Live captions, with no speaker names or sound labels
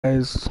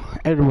Guys,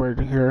 Edward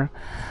here.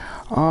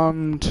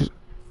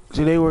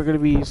 Today we're gonna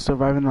be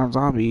surviving on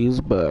zombies,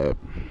 but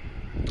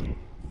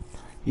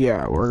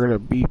yeah, we're gonna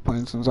be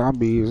playing some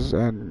zombies,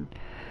 and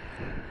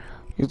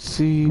you can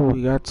see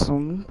we got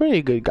some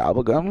pretty good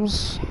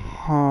gobblegums.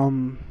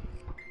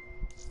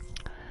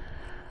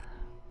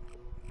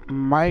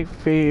 My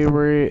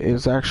favorite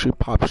is actually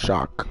Pop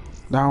Shock.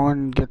 That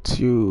one gets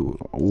you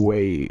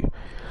way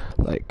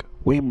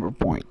more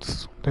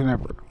points than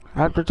ever.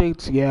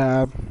 Aftertakes,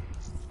 yeah.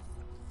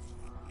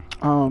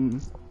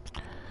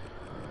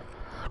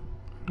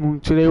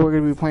 Today we're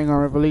gonna be playing on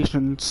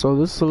Revelation, so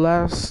this is the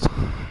last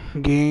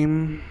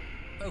game,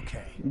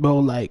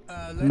 well,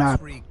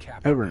 map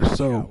ever.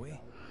 So,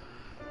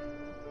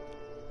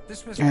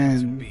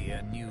 and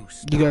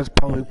you guys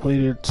probably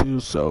played it too.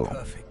 So,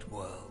 perfect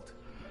world,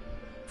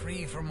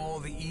 free from all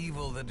the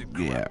evil that had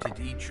corrupted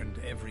each and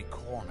every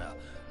corner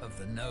of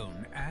the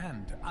known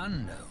and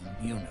unknown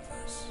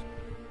universe.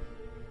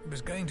 It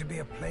was going to be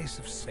a place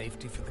of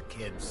safety for the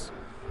kids,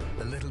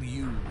 the little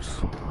U's.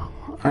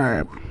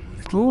 Alright.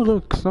 Oh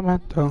look,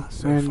 Samantha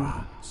and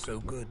far, so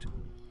good.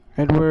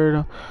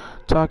 Edward,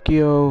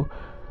 Takio,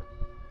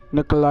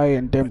 Nikolai,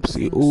 and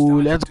Dempsey.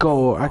 Ooh, let's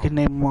go. I can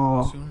name them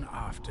all. Soon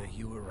after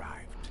you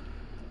arrived.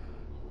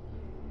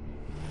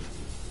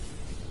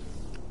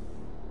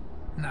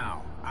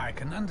 Now, I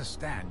can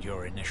understand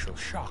your initial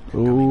shock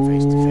coming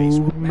face to face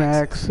with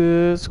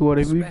Maxis, what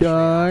have you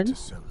done?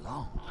 So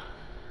long.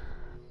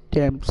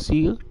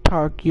 Dempsey,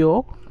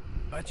 Takio,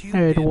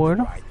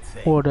 Edward.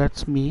 Oh,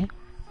 that's me.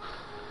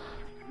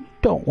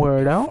 Don't wear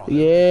it out.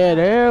 Yeah,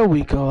 there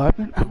we go. I've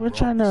been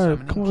trying to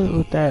come up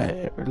with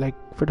that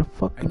for the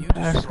fucking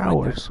past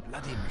hours.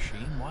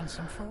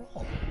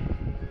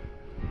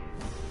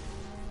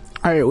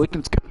 Alright, we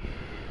can skip.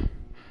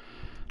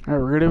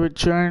 Alright, we're gonna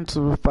return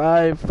to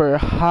 5 for a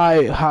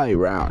high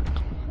round.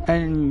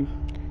 And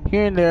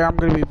here and there I'm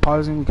gonna be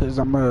pausing because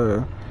I'm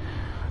gonna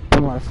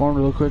put my phone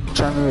real quick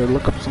trying to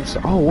look up some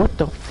stuff. Oh, what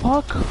the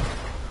fuck?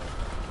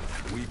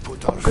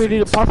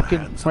 Upgraded a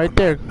pumpkin right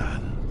there.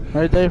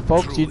 Right there,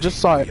 folks, you just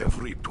saw it.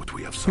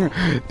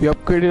 The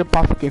upgraded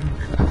pumpkin.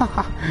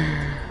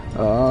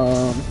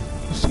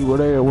 Let's see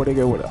what I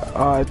get with it.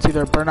 It's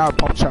either burnout or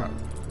pop shock.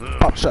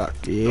 Pop shock,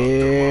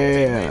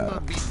 yeah.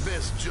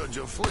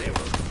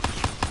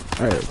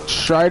 Alright,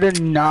 try to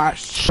not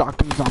shock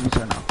them zombies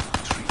right now.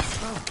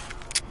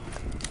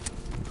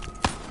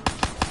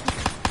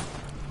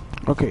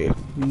 Okay,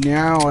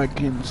 now I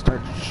can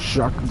start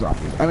shocking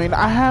zombies. I mean,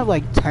 I have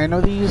like 10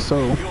 of these,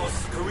 so.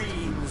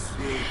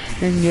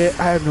 And yet,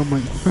 I have no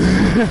money.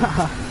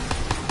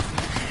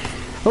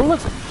 Oh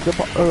look, the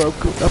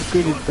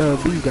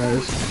upgraded these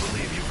guys.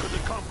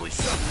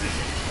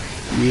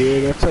 Yeah,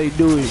 that's how you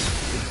do it.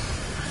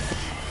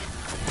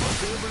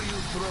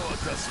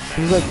 This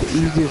is like the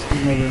easiest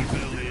thing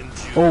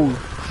ever.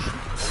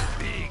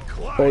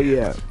 Oh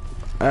yeah.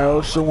 I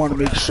also want to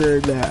make sure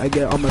that I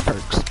get all my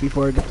perks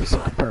before I get the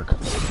second perk.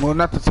 Well,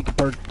 not the second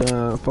perk,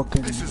 the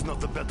fucking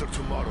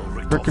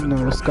perk in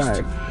the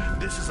sky.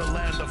 This is a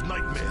land of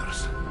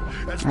nightmares.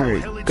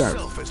 Alright, got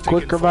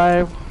quick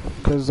revive,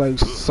 because I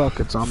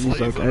suck at zombies,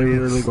 like I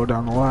really go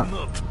down a lot.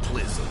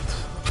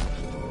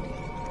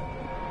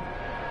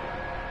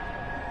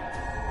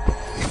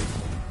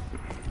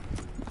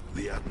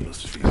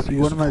 See,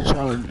 what are my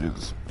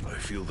challenges? I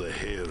feel the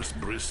hairs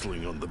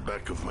bristling on the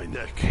back of my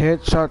neck.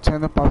 Headshot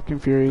 10 the Pumpkin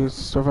Furies,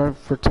 survive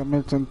for 10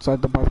 minutes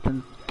inside the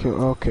Pumpkin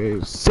kill. Okay,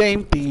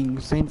 same thing,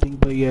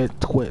 but yet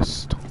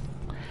twist.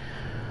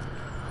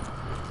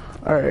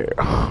 Alright.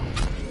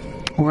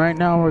 Right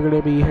now we're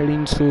gonna be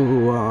heading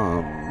to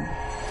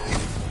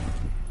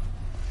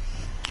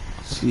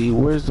let's see,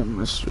 where's the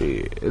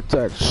mystery? It's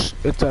at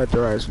the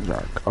Rising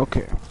Dark.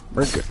 Okay,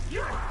 we're good.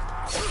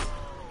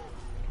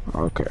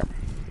 Okay.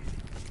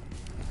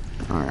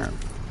 Alright.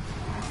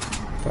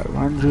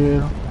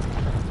 500.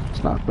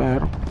 It's not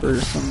bad for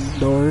some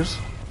doors.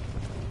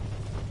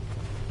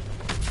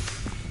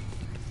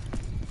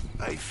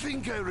 I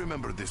think I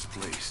remember this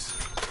place.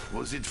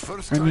 Was it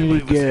first I time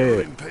need to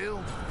get,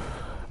 impaled?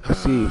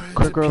 let's see,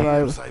 quick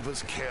revive,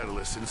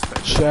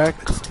 check.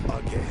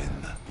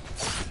 Again.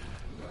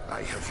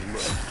 I have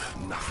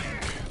learned nothing.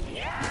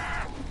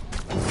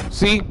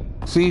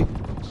 See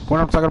what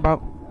I'm talking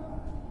about?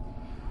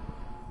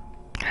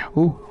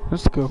 Ooh,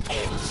 let's go.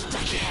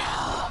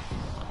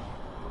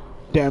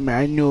 Damn it,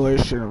 I knew I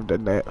shouldn't have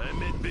done that. I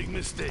made big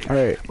mistakes.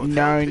 Alright,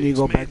 now I need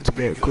to go back to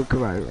get quick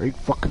revive. Are you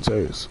fucking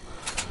serious?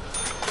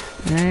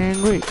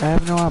 And wait, I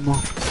have no ammo.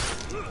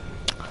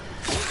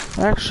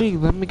 Actually,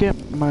 let me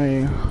get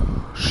my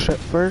shit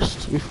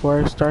first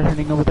before I start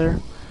heading over there.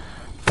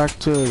 Back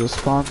to the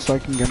spawn so I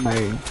can get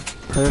my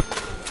perk.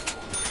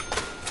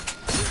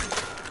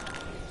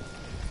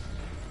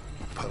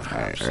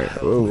 Alright,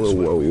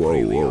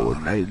 whoa,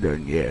 not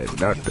done yet,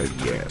 not done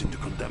yet.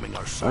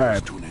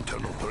 Alright.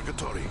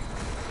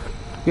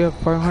 We have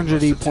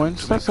 580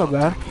 points, that's not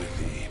bad.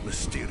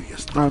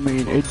 I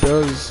mean, it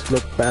does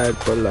look bad,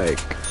 but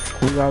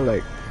we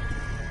got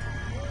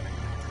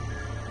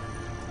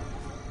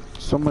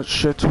so much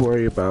shit to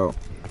worry about.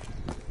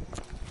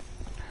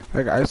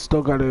 Like I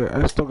still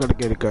gotta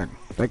get a gun.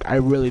 Like I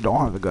really don't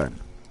have a gun.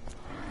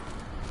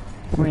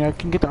 I mean I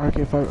can get the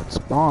RK5 at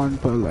spawn,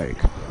 but like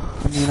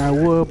I mean I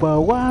would,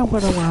 but why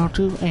would I want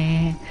to?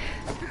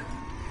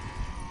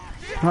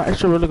 No, I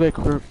should really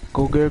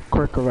go get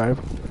quick revive.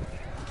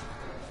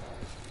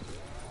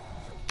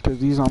 Cause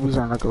these zombies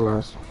are not gonna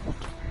last.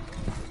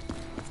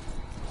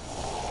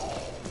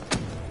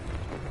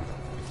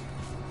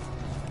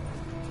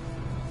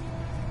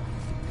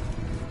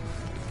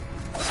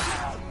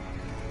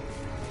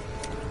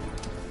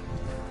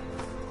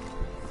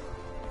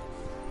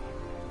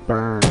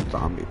 Burn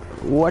zombie.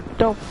 What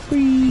the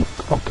freak?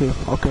 Okay,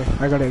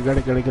 I got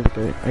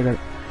it.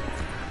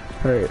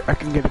 Alright, I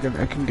can get a gun.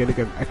 I can get a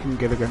gun.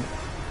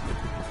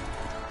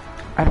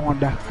 I don't want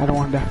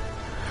that.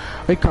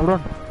 Hey,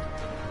 cabron.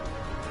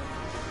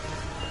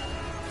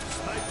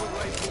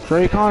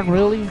 Raycon,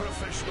 really?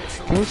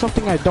 Give me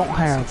something I don't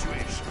have.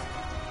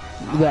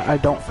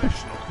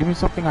 Give me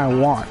something I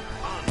want.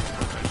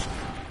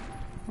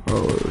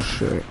 Oh,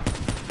 shit.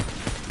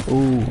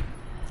 Ooh.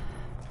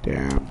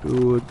 Damn,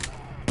 dude.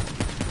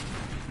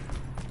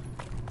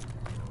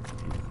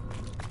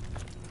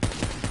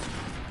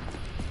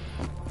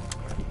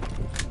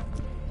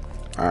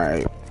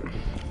 Alright,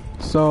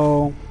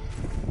 so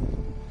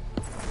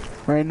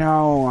right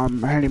now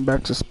I'm heading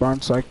back to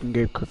spawn so I can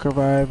get quick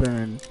revive,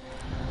 and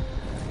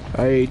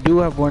I do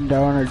have one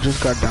down. I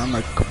just got down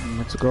like a couple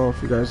minutes ago,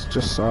 if you guys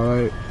just saw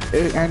it.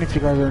 And if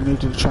you guys are new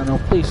to the channel,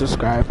 please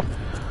subscribe.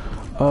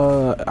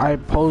 I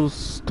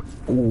post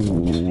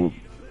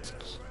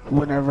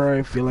whenever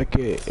I feel like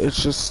it.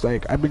 It's just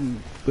like I've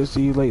been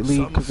busy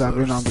lately because I've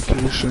been on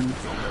vacation,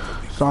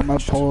 so I'm gonna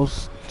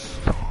post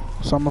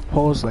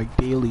like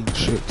daily and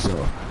shit, so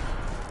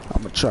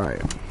I'm gonna try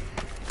it.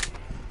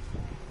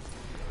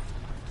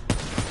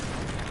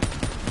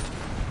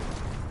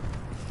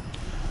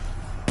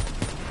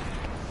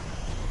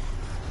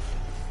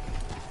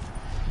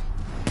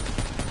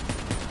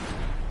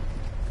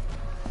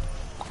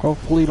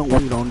 Hopefully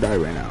we don't die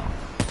right now.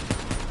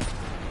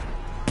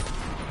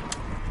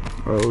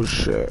 Oh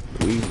shit,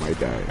 we might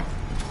die.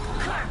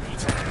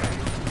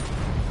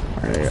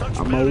 Alright,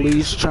 I'm at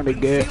least trying to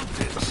get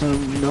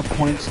enough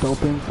points to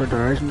open for the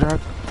Horizon Jack.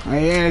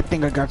 I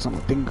think I got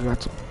some. I'm gonna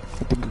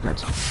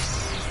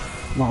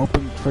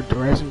open for the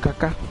Horizon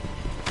Kaka.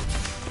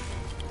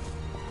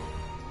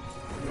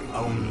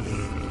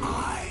 Only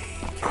I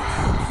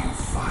can you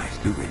find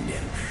the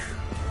redemption.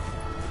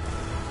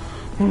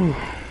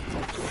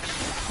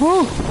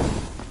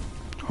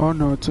 Oh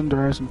no, it's in the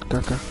Horizon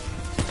Kaka.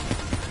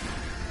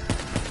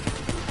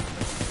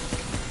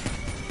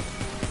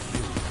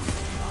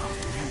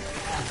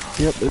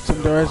 Yep, it's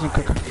in the Horizon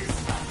Kaka.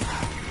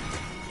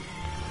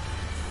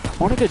 I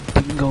wanna get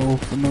Dingo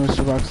from the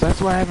Mr. Box.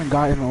 That's what I haven't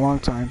gotten in a long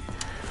time.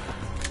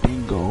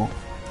 Dingo.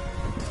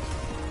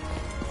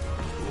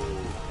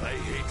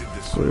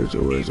 Where is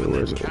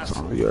it? It's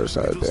on the other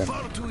side then. It's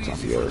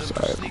on the other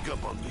side.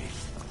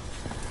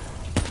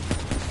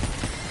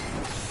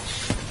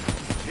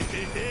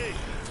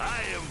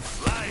 I am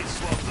Fly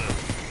Swatter.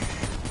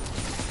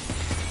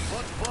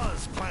 What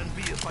was Plan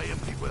B if I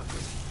empty weapon?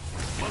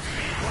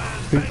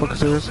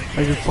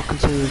 Are you fucking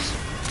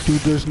serious?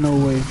 Dude, there's no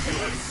way.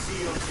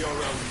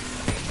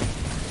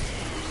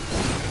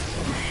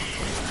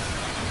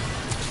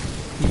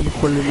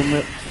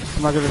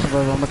 I'm not gonna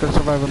survive. I'm not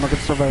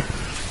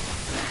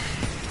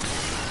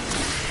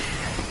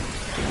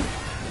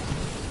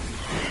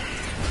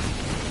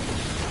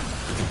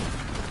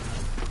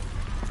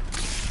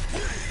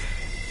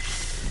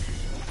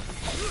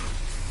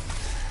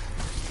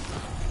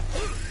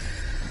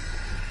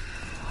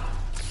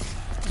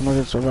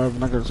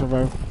gonna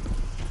survive.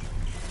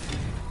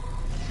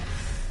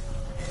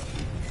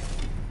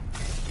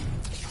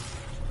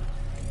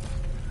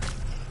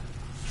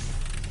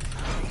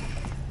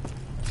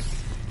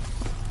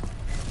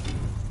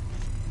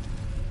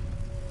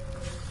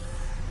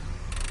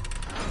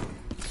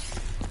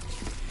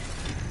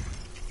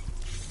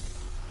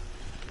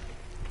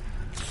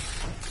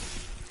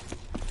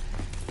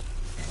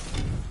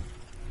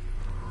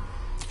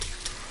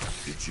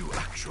 Did you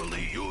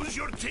actually use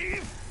your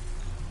teeth?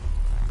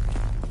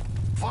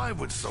 Why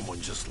would someone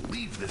just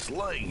leave this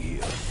lying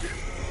here?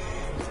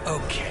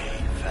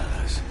 Okay,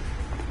 fellas.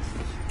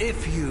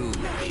 If you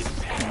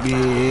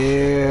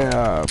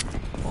Yeah.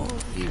 or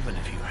even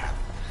if you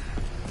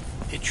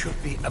haven't, it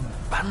should be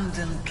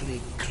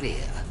abundantly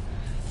clear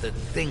that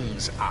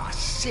things are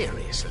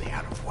seriously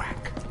out of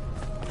whack.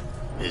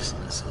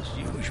 Business as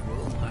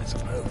usual, I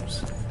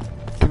suppose.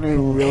 Can I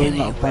really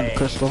not find Anyway,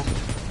 crystal?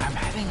 I'm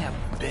having a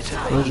bit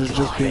of Or a is it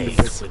just being a debate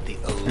bit- with the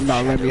old and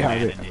not let me Shadow have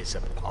Man it? and his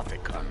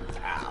Apothicon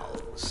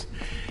pals.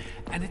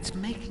 And it's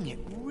making it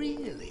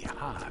really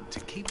hard to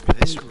keep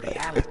this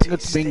reality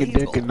It's being a dick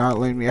stable. and not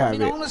letting me I have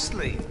mean, it.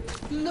 honestly,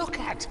 look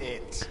at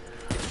it.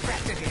 It's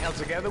practically held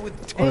together with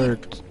Or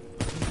tape.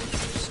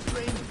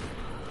 String.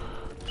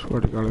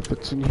 swear to God, if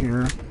it's in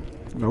here,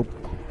 nope.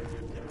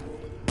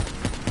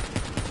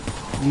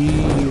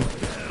 I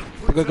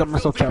think I got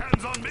myself trapped.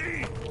 Hands on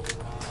me!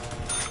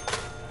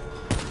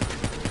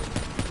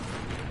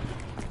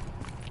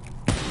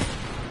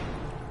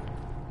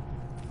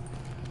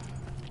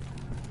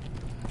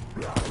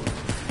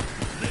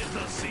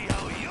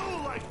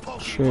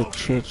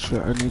 Shit.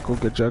 I need to go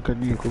get Jack. I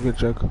need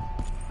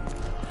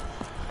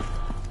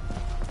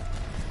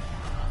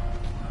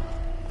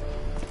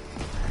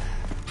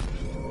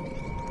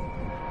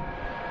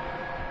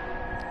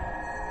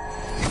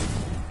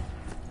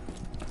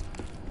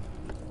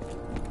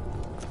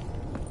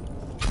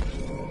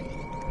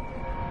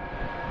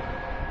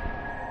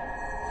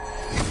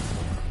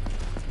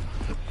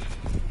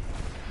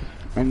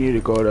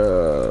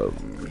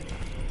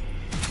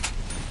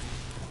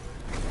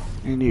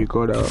to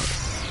go to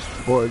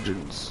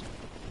Origins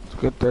to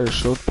get the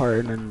shield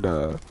part and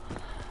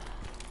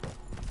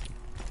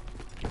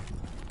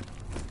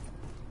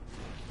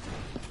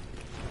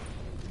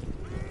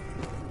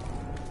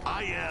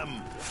I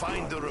am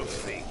finder of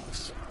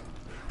things.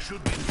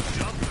 Should be the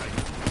job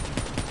title.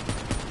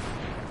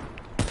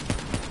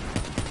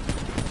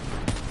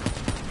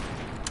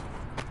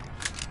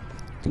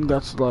 I think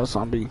that's the last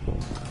zombie.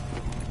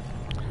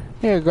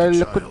 Yeah, I gotta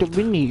look at the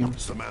Vinny.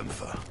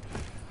 Samantha.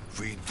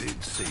 We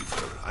did save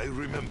her, I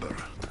remember.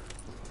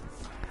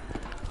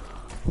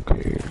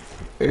 Okay,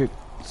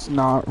 it's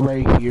not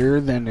right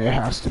here, then it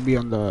has to be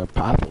on the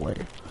pathway.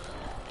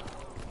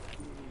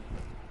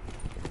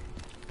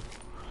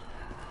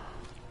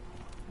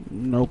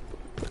 Nope,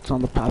 it's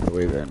on the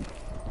pathway then.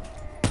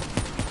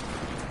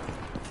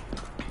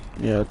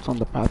 Yeah, it's on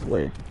the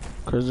pathway.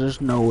 Cause there's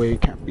no way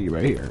it can't be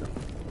right here.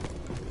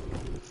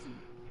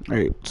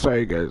 Alright,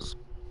 sorry guys.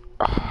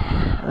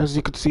 As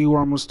you can see, we're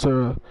almost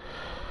to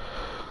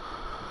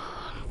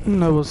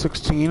level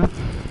 16.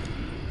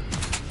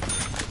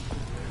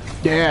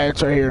 Yeah,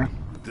 it's right here.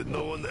 Did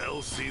no one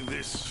else see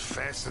this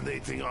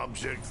fascinating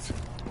object?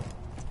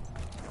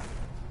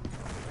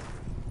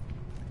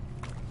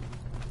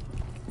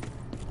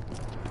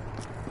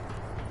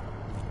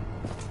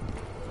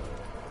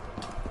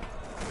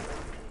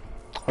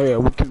 Oh yeah,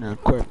 we can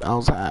equip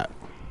Al's hat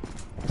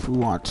if we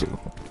want to.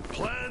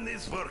 Plan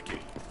is working.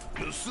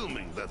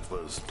 Assuming that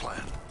was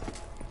plan.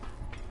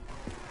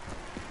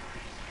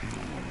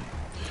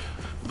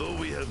 Though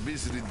we have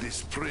visited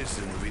this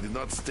prison, we did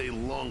not stay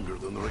longer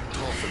than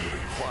Richtofen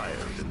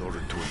required in order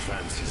to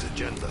advance his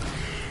agenda.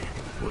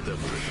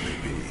 Whatever it may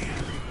be.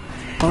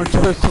 I'm gonna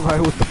try to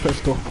survive with the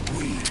pistol.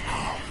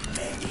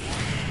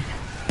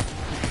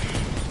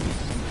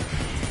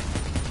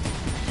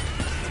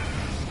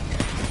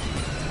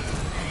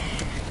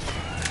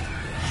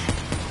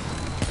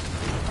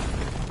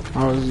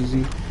 That was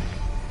easy.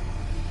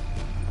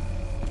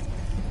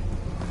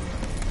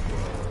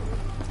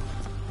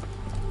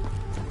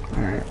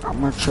 Alright,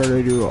 I'm gonna try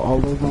to do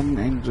all of them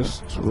and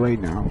just right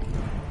now.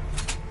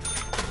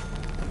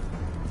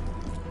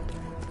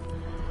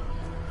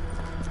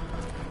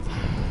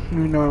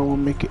 You know I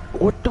won't make it.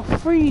 What the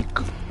freak?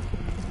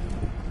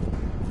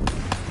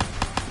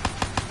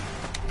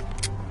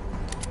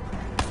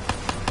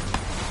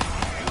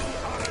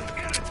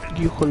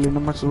 Híjole, no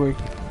más güey.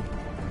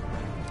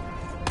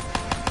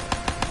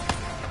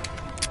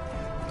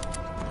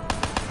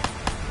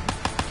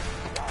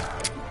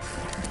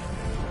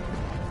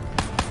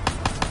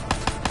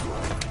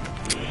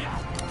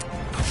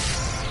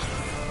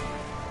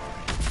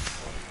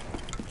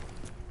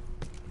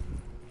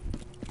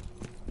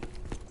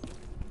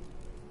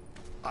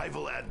 I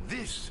will add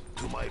this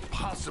to my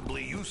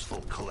possibly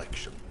useful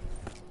collection.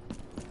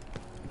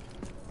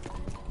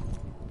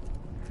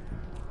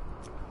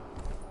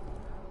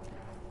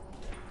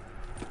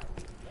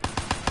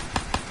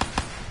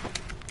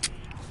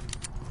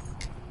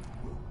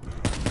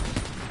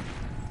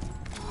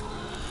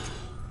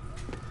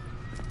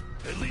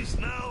 At least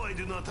now I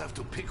do not have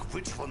to pick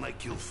which one I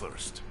kill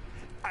first.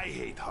 I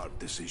hate hard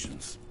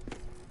decisions.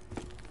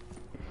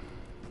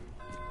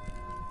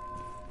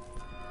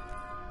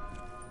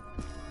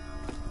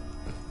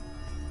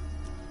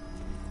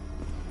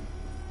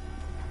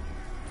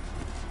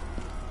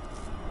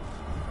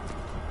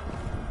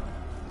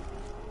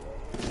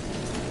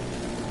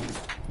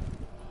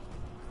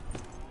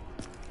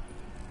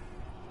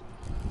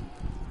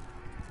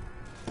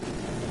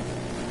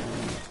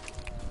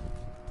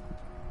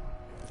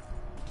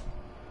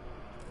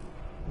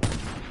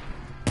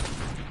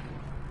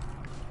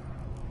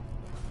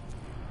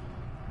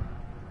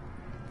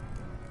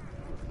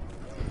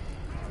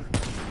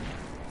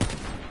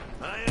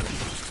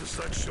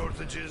 Such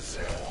shortages.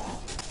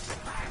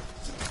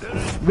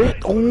 Wait,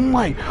 oh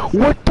my,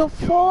 what the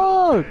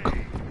fuck?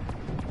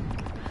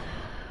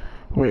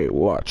 Wait,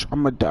 watch,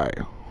 I'ma die.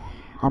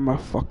 I'ma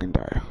fucking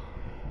die.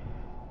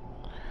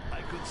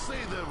 I could say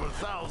there were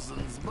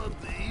thousands, but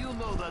you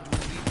know that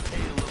would be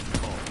pale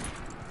of cold.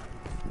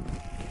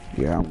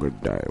 Yeah, I'm gonna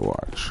die,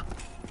 watch.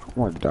 I'm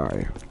gonna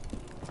die.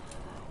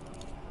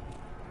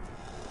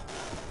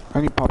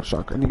 I need pop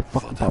shock, I need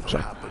fucking pop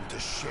shock.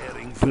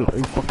 Dude, are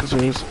you fucking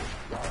serious?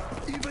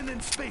 Even in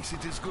space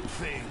it is good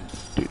thing.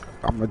 Dude,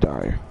 I'm gonna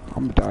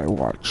die,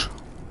 watch.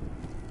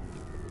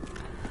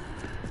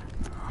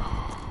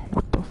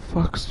 What the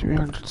fuck's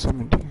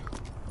 370?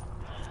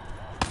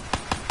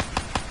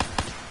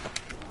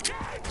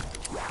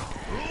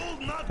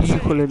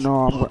 Híjole,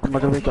 no, I'm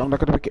not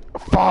gonna make it,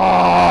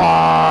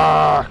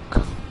 Fuck!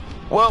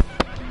 Well,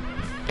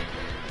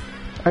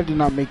 I did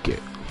not make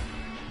it.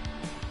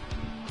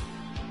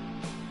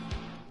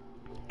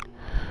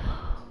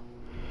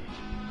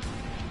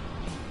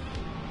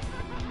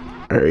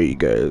 Alright, you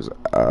guys.